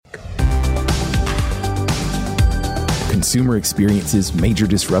consumer experiences, major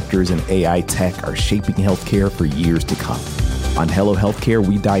disruptors, and AI tech are shaping healthcare for years to come. On Hello Healthcare,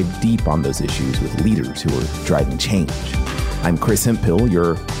 we dive deep on those issues with leaders who are driving change. I'm Chris Hemphill,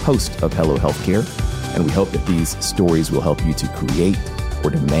 your host of Hello Healthcare, and we hope that these stories will help you to create or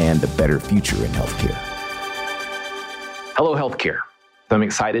demand a better future in healthcare. Hello Healthcare. I'm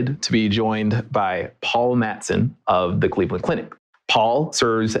excited to be joined by Paul Matson of the Cleveland Clinic. Paul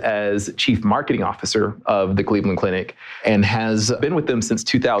serves as Chief Marketing Officer of the Cleveland Clinic and has been with them since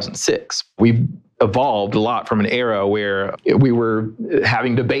 2006. We've evolved a lot from an era where we were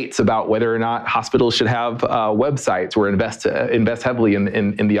having debates about whether or not hospitals should have websites or invest heavily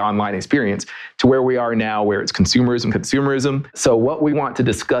in the online experience to where we are now, where it's consumerism. So what we want to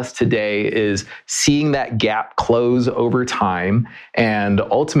discuss today is seeing that gap close over time and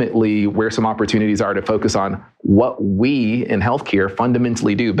ultimately where some opportunities are to focus on what we in healthcare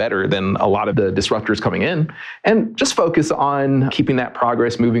fundamentally do better than a lot of the disruptors coming in, and just focus on keeping that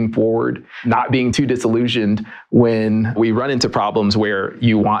progress moving forward, not being too disillusioned when we run into problems where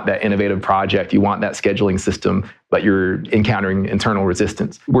you want that innovative project, you want that scheduling system, but you're encountering internal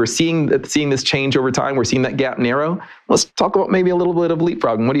resistance. We're seeing this change over time. We're seeing that gap narrow. Let's talk about maybe a little bit of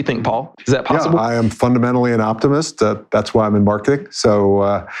leapfrogging. What do you think, Paul? Is that possible? Yeah, I am fundamentally an optimist. That's why I'm in marketing.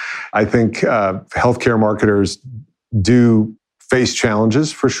 So I think healthcare marketers do face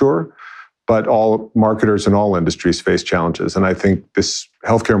challenges for sure, but all marketers in all industries face challenges. And I think this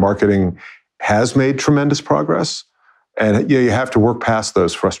healthcare marketing has made tremendous progress. And you have to work past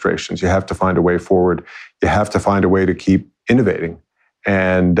those frustrations. You have to find a way forward. You have to find a way to keep innovating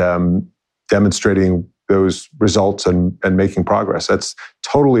and demonstrating those results and making progress. That's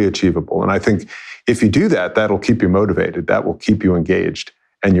totally achievable. And I think if you do that, that'll keep you motivated. That will keep you engaged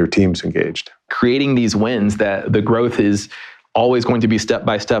and your team's engaged. Creating these wins, that the growth is always going to be step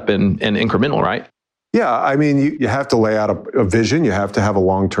by step and incremental, right? Yeah, I mean, you have to lay out a vision. You have to have a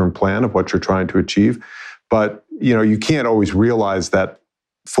long-term plan of what you're trying to achieve. But you can't always realize that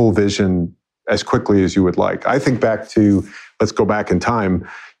full vision as quickly as you would like. I think back to, let's go back in time,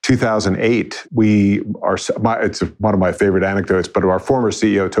 2008, it's one of my favorite anecdotes, but our former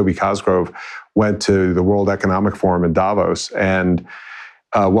CEO, Toby Cosgrove, went to the World Economic Forum in Davos. And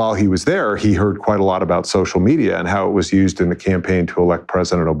while he was there, he heard quite a lot about social media and how it was used in the campaign to elect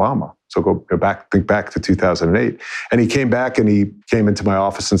President Obama. So think back to 2008. And he came back and he came into my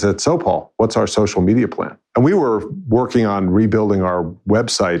office and said, "So Paul, what's our social media plan?" And we were working on rebuilding our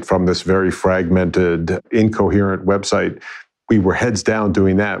website from this very fragmented, incoherent website. We were heads down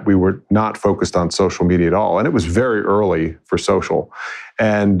doing that. We were not focused on social media at all. And it was very early for social.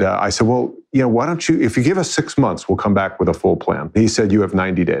 And I said, well, why don't you, if you give us 6 months, we'll come back with a full plan. He said, you have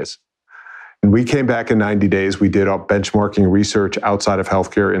 90 days. And we came back in 90 days. We did our benchmarking research outside of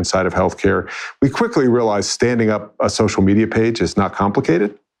healthcare, inside of healthcare. We quickly realized standing up a social media page is not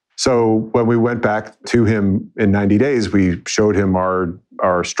complicated. So when we went back to him in 90 days, we showed him our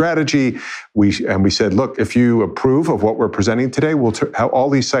strategy. We said, look, if you approve of what we're presenting today,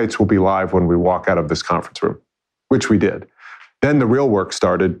 all these sites will be live when we walk out of this conference room, which we did. Then the real work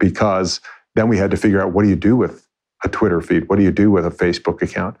started, because then we had to figure out, what do you do with a Twitter feed? What do you do with a Facebook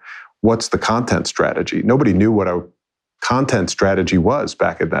account? What's the content strategy? Nobody knew what a content strategy was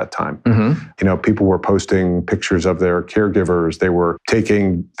back at that time. Mm-hmm. People were posting pictures of their caregivers. They were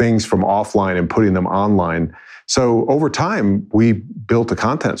taking things from offline and putting them online. So over time, we built a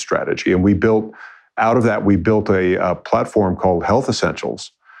content strategy, and we built a platform called Health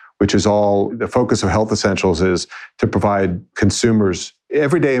Essentials, which is the focus of Health Essentials is to provide consumers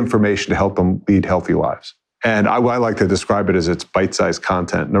everyday information to help them lead healthy lives. And I like to describe it as it's bite-sized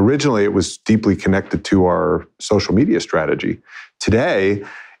content. And originally, it was deeply connected to our social media strategy. Today,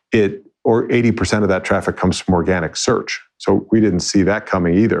 80% of that traffic comes from organic search. So we didn't see that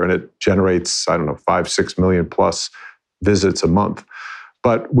coming either. And it generates, 5-6 million plus visits a month.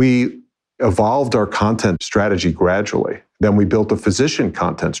 But we evolved our content strategy gradually. Then we built a physician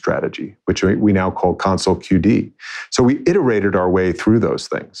content strategy, which we now call Consult QD. So we iterated our way through those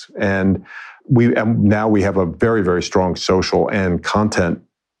things. And now we have a very, very strong social and content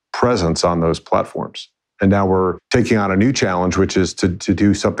presence on those platforms. And now we're taking on a new challenge, which is to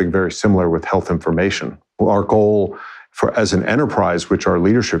do something very similar with health information. Our goal as an enterprise, which our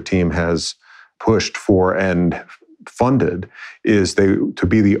leadership team has pushed for and funded, is to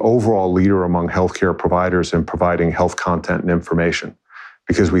be the overall leader among healthcare providers in providing health content and information,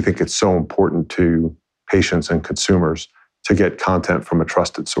 because we think it's so important to patients and consumers to get content from a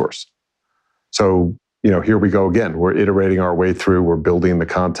trusted source. So, here we go again. We're iterating our way through. We're building the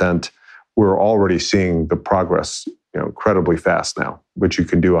content. We're already seeing the progress, incredibly fast now, which you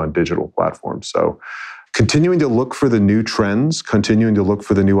can do on digital platforms. So continuing to look for the new trends, continuing to look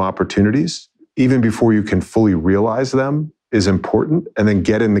for the new opportunities, even before you can fully realize them, is important. And then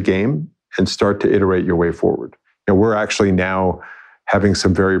get in the game and start to iterate your way forward. We're actually now having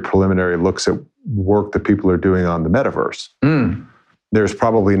some very preliminary looks at work that people are doing on the metaverse. There's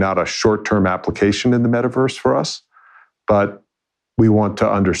probably not a short-term application in the metaverse for us, but we want to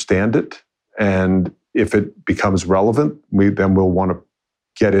understand it. And if it becomes relevant, then we'll want to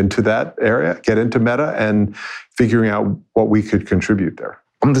get into that area, get into Meta, and figuring out what we could contribute there.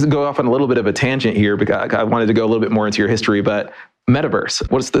 I'm going to go off on a little bit of a tangent here because I wanted to go a little bit more into your history, but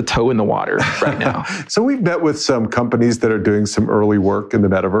metaverse, what's the toe in the water right now? So we've met with some companies that are doing some early work in the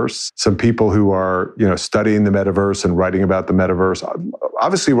metaverse, some people who are, studying the metaverse and writing about the metaverse.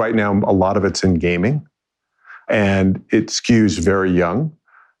 Obviously, right now, a lot of it's in gaming, and it skews very young.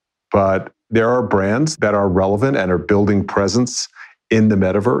 But there are brands that are relevant and are building presence in the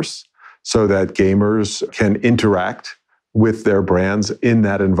metaverse so that gamers can interact with their brands in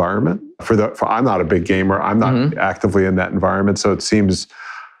that environment. I'm not a big gamer. I'm not actively in that environment. So it seems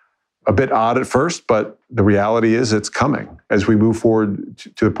a bit odd at first, but the reality is it's coming as we move forward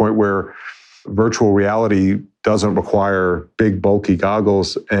to the point where virtual reality doesn't require big, bulky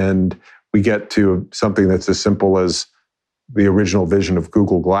goggles. And we get to something that's as simple as the original vision of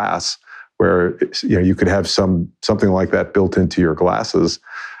Google Glass, where you could have something like that built into your glasses.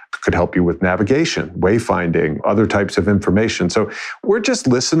 Could help you with navigation, wayfinding, other types of information. So we're just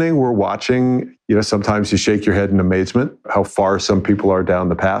listening, we're watching. Sometimes you shake your head in amazement how far some people are down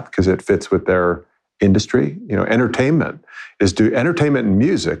the path because it fits with their industry. Entertainment and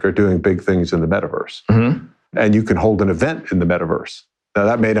music are doing big things in the metaverse. And you can hold an event in the metaverse. Now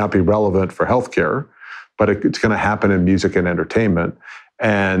that may not be relevant for healthcare, but it's going to happen in music and entertainment.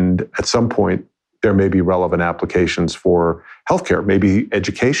 And at some point, there may be relevant applications for healthcare, maybe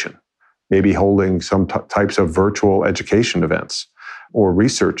education, maybe holding some types of virtual education events or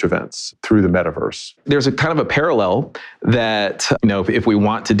research events through the metaverse. There's a kind of a parallel that, if we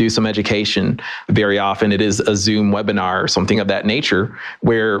want to do some education, very often it is a Zoom webinar or something of that nature,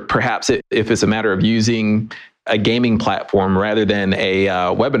 where perhaps if it's a matter of using a gaming platform rather than a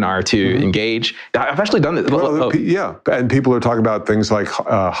webinar to engage. I've actually done this. Yeah, and people are talking about things like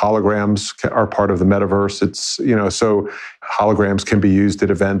holograms are part of the metaverse. It's, so holograms can be used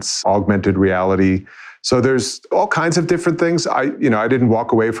at events, augmented reality. So there's all kinds of different things. I didn't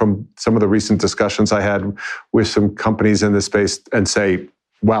walk away from some of the recent discussions I had with some companies in this space and say,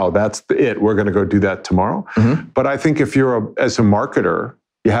 wow, that's it. We're going to go do that tomorrow. But I think if you're as a marketer,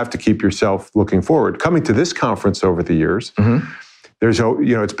 you have to keep yourself looking forward. Coming to this conference over the years, there's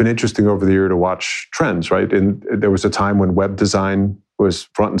it's been interesting over the year to watch trends, right? And there was a time when web design was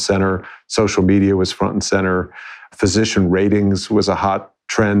front and center, social media was front and center, physician ratings was a hot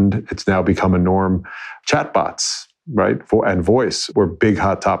trend. It's now become a norm. Chatbots, right, and voice were big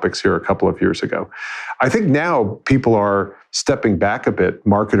hot topics here a couple of years ago. I think now people are stepping back a bit,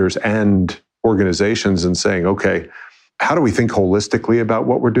 marketers and organizations, and saying, okay, how do we think holistically about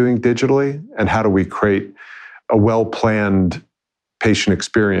what we're doing digitally? And how do we create a well-planned patient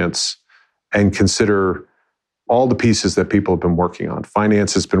experience and consider all the pieces that people have been working on?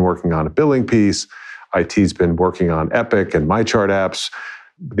 Finance has been working on a billing piece. IT's been working on Epic and MyChart apps.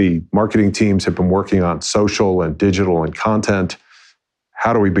 The marketing teams have been working on social and digital and content.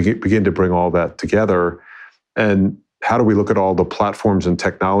 How do we begin to bring all that together? And how do we look at all the platforms and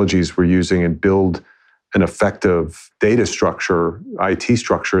technologies we're using and build an effective data structure, IT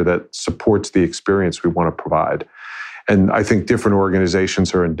structure that supports the experience we want to provide? And I think different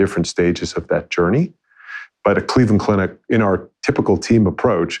organizations are in different stages of that journey. But at Cleveland Clinic, in our typical team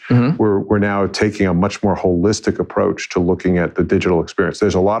approach, we're now taking a much more holistic approach to looking at the digital experience.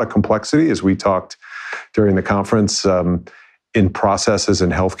 There's a lot of complexity, as we talked during the conference, in processes in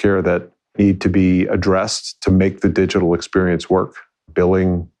healthcare that need to be addressed to make the digital experience work.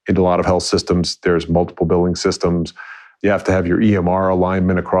 Billing, in a lot of health systems, there's multiple billing systems. You have to have your EMR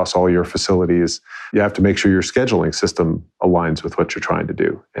alignment across all your facilities. You have to make sure your scheduling system aligns with what you're trying to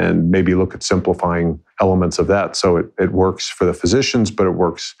do, and maybe look at simplifying elements of that so it works for the physicians, but it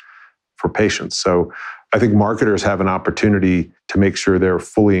works for patients. So I think marketers have an opportunity to make sure they're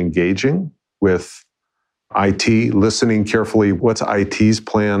fully engaging with IT, listening carefully. What's IT's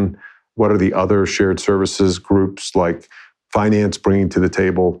plan? What are the other shared services groups like finance bringing to the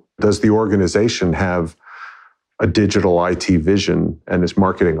table? Does the organization have a digital IT vision, and is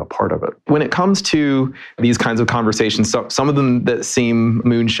marketing a part of it? When it comes to these kinds of conversations, some of them that seem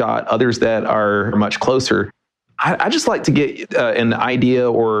moonshot, others that are much closer, I just like to get an idea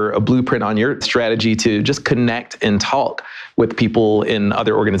or a blueprint on your strategy to just connect and talk with people in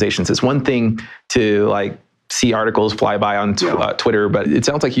other organizations. It's one thing to like see articles fly by on Twitter, but it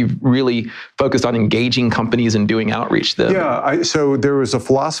sounds like you've really focused on engaging companies and doing outreach to them. Yeah, so there was a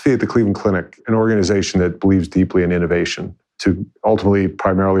philosophy at the Cleveland Clinic, an organization that believes deeply in innovation, to ultimately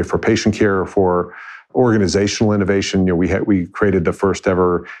primarily for patient care, for organizational innovation. We created the first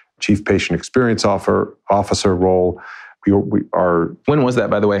ever Chief Patient Experience Officer role. When was that,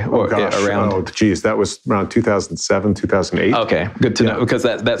 by the way? That was around 2007, 2008. Okay, good to know, because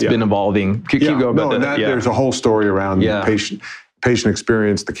that's been evolving. Keep going. There's a whole story around patient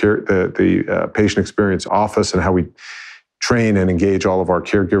experience, the patient experience office, and how we train and engage all of our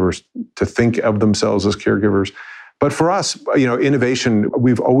caregivers to think of themselves as caregivers. But for us, innovation,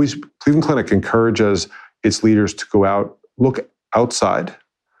 Cleveland Clinic encourages its leaders to go out, look outside.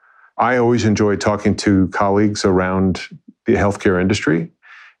 I always enjoy talking to colleagues around the healthcare industry.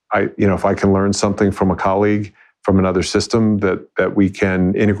 If I can learn something from a colleague from another system that we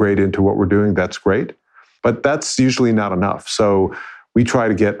can integrate into what we're doing, that's great. But that's usually not enough. So we try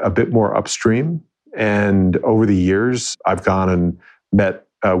to get a bit more upstream. And over the years, I've gone and met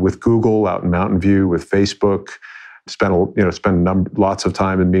with Google out in Mountain View, with Facebook, spent lots of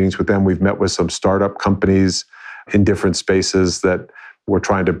time in meetings with them. We've met with some startup companies in different spaces that we're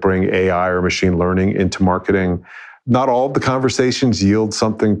trying to bring AI or machine learning into marketing. Not all of the conversations yield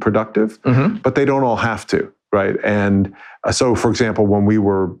something productive, but they don't all have to, right? And so, for example, when we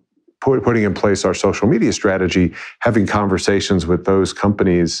were putting in place our social media strategy, having conversations with those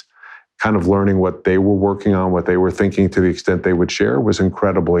companies, kind of learning what they were working on, what they were thinking to the extent they would share, was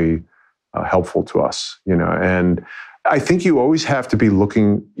incredibly helpful to us, And I think you always have to be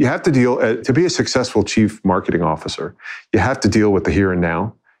looking, you have to deal, to be a successful chief marketing officer, you have to deal with the here and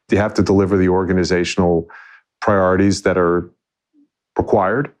now. You have to deliver the organizational priorities that are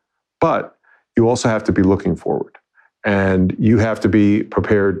required, but you also have to be looking forward. And you have to be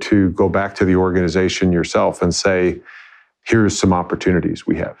prepared to go back to the organization yourself and say, here's some opportunities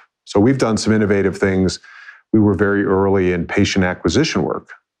we have. So we've done some innovative things. We were very early in patient acquisition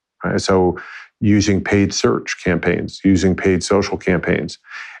work, right? So using paid search campaigns, using paid social campaigns.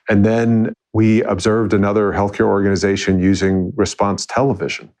 And then we observed another healthcare organization using response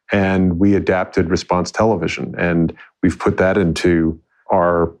television, and we adapted response television, and we've put that into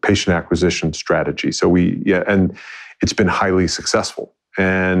our patient acquisition strategy. So and it's been highly successful.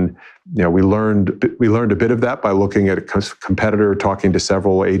 And we learned a bit of that by looking at a competitor, talking to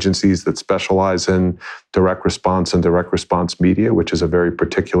several agencies that specialize in direct response and direct response media, which is a very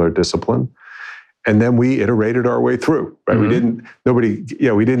particular discipline. And then we iterated our way through, right?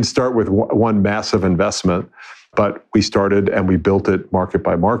 We didn't start with one massive investment, but we started and we built it market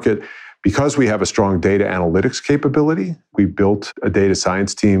by market. Because we have a strong data analytics capability, we built a data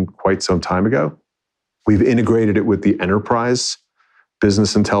science team quite some time ago. We've integrated it with the enterprise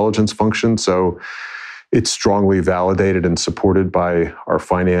business intelligence function. So it's strongly validated and supported by our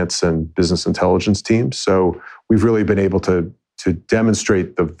finance and business intelligence teams. So we've really been able to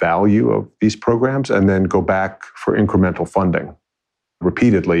demonstrate the value of these programs and then go back for incremental funding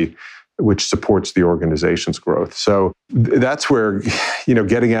repeatedly, which supports the organization's growth. So that's where,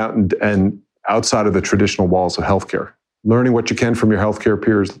 getting out and outside of the traditional walls of healthcare, learning what you can from your healthcare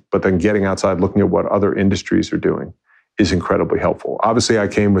peers, but then getting outside, looking at what other industries are doing is incredibly helpful. Obviously, I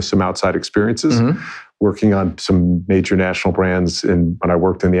came with some outside experiences, working on some major national brands when I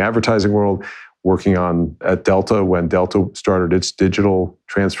worked in the advertising world, working at Delta when Delta started its digital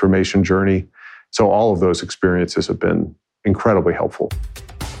transformation journey. So all of those experiences have been incredibly helpful.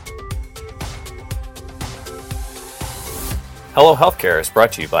 Hello Healthcare is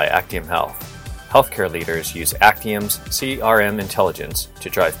brought to you by Actium Health. Healthcare leaders use Actium's CRM intelligence to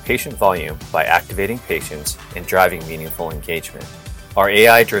drive patient volume by activating patients and driving meaningful engagement. Our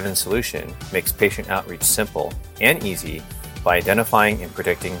AI-driven solution makes patient outreach simple and easy by identifying and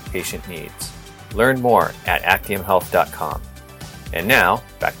predicting patient needs. Learn more at actiumhealth.com. And now,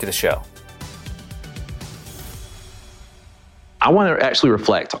 back to the show. I want to actually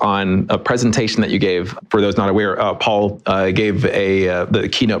reflect on a presentation that you gave. For those not aware, Paul gave the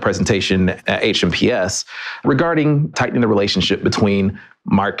keynote presentation at HMPS regarding tightening the relationship between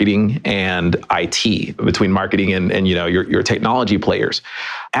marketing and IT, between marketing and your technology players.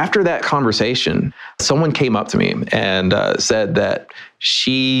 After that conversation, someone came up to me and said that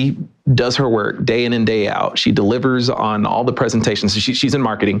she does her work day in and day out. She delivers on all the presentations. She's in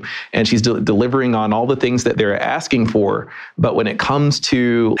marketing, and she's delivering on all the things that they're asking for. But when it comes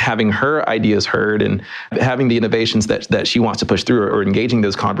to having her ideas heard and having the innovations that she wants to push through or engaging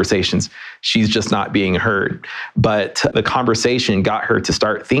those conversations, she's just not being heard. But the conversation got her to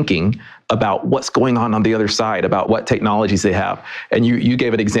start thinking about what's going on the other side, about what technologies they have. And you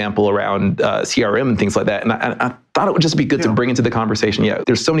gave an example around CRM and things like that. And I thought it would just be good to bring into the conversation. Yeah,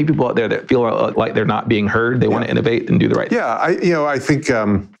 there's so many people out there that feel like they're not being heard. They want to innovate and do the right thing. Yeah, I think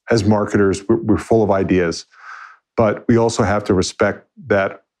as marketers, we're full of ideas, but we also have to respect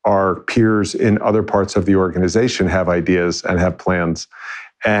that our peers in other parts of the organization have ideas and have plans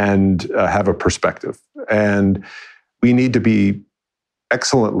and have a perspective. And we need to be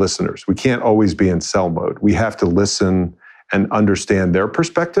excellent listeners. We can't always be in sell mode. We have to listen and understand their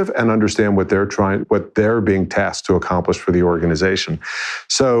perspective and understand what they're being tasked to accomplish for the organization.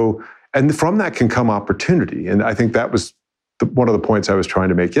 So, and from that can come opportunity. And I think that was one of the points I was trying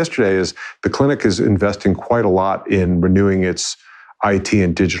to make yesterday is the clinic is investing quite a lot in renewing its IT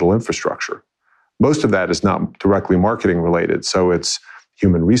and digital infrastructure. Most of that is not directly marketing related. So it's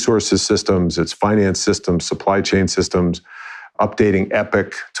human resources systems, it's finance systems, supply chain systems, updating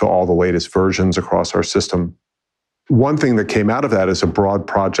Epic to all the latest versions across our system. One thing that came out of that is a broad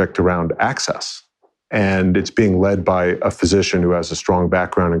project around access. And it's being led by a physician who has a strong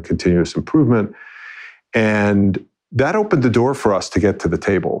background in continuous improvement. And that opened the door for us to get to the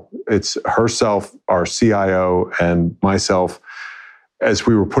table. It's herself, our CIO, and myself. As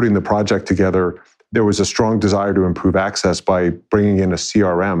we were putting the project together, there was a strong desire to improve access by bringing in a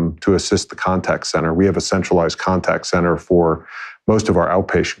CRM to assist the contact center. We have a centralized contact center for most of our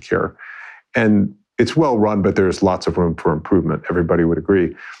outpatient care. And it's well run, but there's lots of room for improvement. Everybody would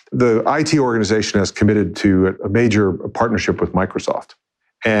agree. The IT organization has committed to a major partnership with Microsoft.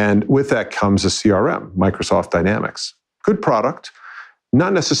 And with that comes a CRM, Microsoft Dynamics. Good product,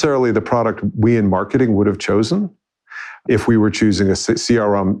 not necessarily the product we in marketing would have chosen if we were choosing a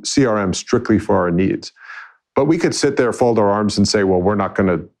CRM strictly for our needs. But we could sit there, fold our arms and say, well, we're not going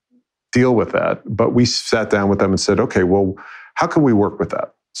to deal with that. But we sat down with them and said, okay, well, how can we work with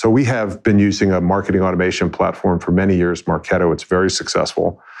that? So we have been using a marketing automation platform for many years, Marketo. It's very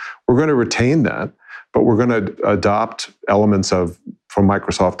successful. We're going to retain that, but we're going to adopt elements from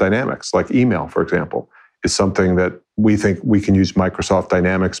Microsoft Dynamics, like email, for example, is something that we think we can use Microsoft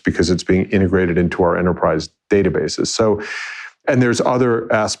Dynamics because it's being integrated into our enterprise databases. So, and there's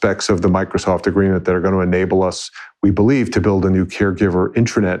other aspects of the Microsoft agreement that are going to enable us, we believe, to build a new caregiver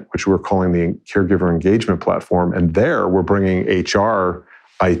intranet, which we're calling the Caregiver Engagement Platform. And there we're bringing HR,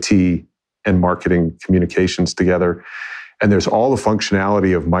 IT, and marketing communications together. And there's all the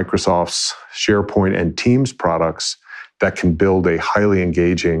functionality of Microsoft's SharePoint and Teams products that can build a highly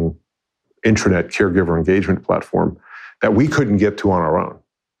engaging intranet caregiver engagement platform that we couldn't get to on our own.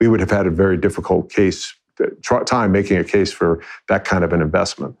 We would have had a very difficult time making a case for that kind of an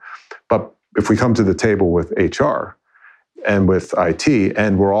investment. But if we come to the table with HR and with IT,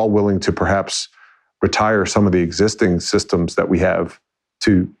 and we're all willing to perhaps retire some of the existing systems that we have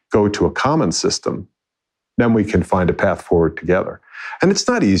to go to a common system, then we can find a path forward together. And it's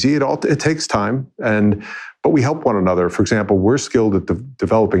not easy. It takes time, but we help one another. For example, we're skilled at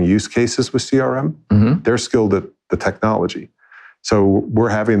developing use cases with CRM. Mm-hmm. They're skilled at the technology. So we're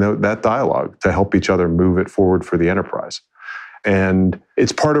having that dialogue to help each other move it forward for the enterprise. And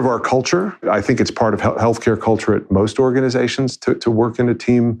it's part of our culture. I think it's part of healthcare culture at most organizations to work in a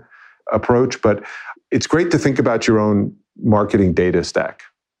team approach. But it's great to think about your own marketing data stack.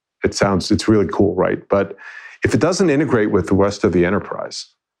 It's really cool, right? But if it doesn't integrate with the rest of the enterprise,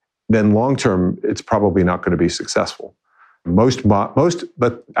 then long-term, it's probably not going to be successful.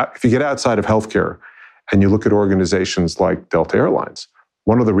 But if you get outside of healthcare and you look at organizations like Delta Airlines,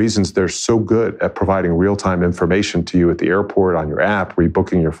 one of the reasons they're so good at providing real-time information to you at the airport, on your app,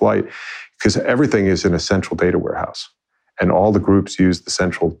 rebooking your flight, because everything is in a central data warehouse. And all the groups use the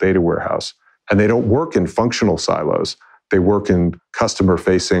central data warehouse. And they don't work in functional silos. They work in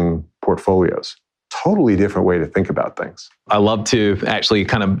customer-facing portfolios. Totally different way to think about things. I love to actually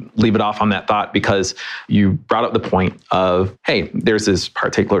kind of leave it off on that thought because you brought up the point of, hey, there's this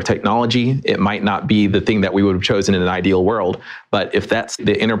particular technology. It might not be the thing that we would have chosen in an ideal world, but if that's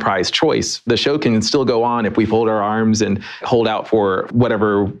the enterprise choice, the show can still go on if we fold our arms and hold out for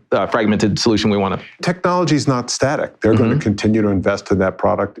whatever fragmented solution we want to. Technology is not static. They're going to continue to invest in that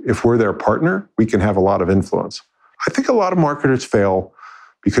product. If we're their partner, we can have a lot of influence. I think a lot of marketers fail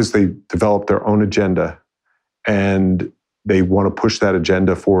because they develop their own agenda and they want to push that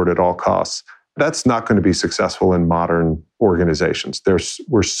agenda forward at all costs. That's not going to be successful in modern organizations.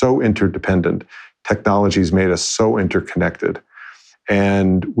 We're so interdependent. Technology's made us so interconnected.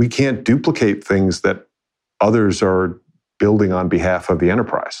 And we can't duplicate things that others are building on behalf of the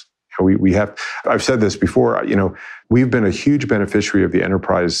enterprise. I've said this before, we've been a huge beneficiary of the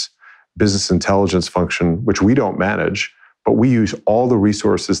enterprise business intelligence function, which we don't manage, but we use all the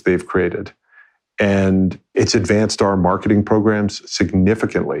resources they've created. And it's advanced our marketing programs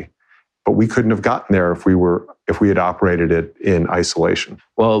significantly. But we couldn't have gotten there if we had operated it in isolation.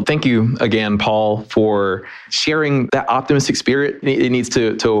 Well, thank you again, Paul, for sharing that optimistic spirit. It needs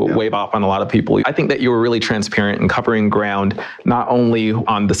to wave off on a lot of people. I think that you were really transparent and covering ground, not only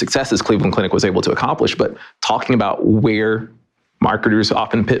on the successes Cleveland Clinic was able to accomplish, but talking about where marketers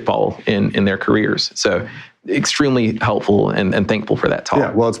often pitfall in their careers. So extremely helpful and thankful for that talk. Yeah,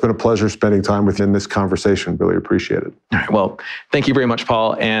 well, it's been a pleasure spending time with you in this conversation. Really appreciate it. All right, well, thank you very much,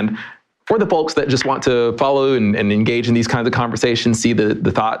 Paul. And for the folks that just want to follow and engage in these kinds of conversations, see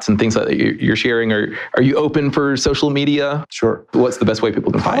the thoughts and things that you're sharing, are you open for social media? Sure. What's the best way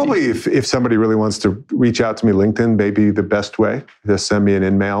people can find you? Probably if somebody really wants to reach out to me, LinkedIn may be the best way. Just send me an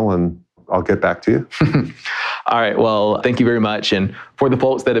email and I'll get back to you. All right. Well, thank you very much. And for the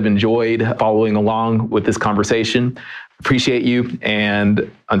folks that have enjoyed following along with this conversation, appreciate you.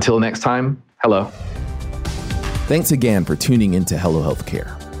 And until next time, hello. Thanks again for tuning into Hello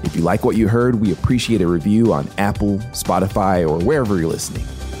Healthcare. If you like what you heard, we appreciate a review on Apple, Spotify, or wherever you're listening.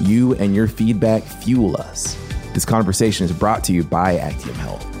 You and your feedback fuel us. This conversation is brought to you by Actium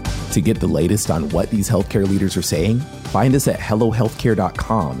Health. To get the latest on what these healthcare leaders are saying, find us at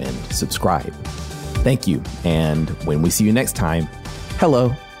hellohealthcare.com and subscribe. Thank you. And when we see you next time,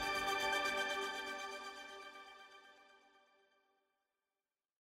 hello.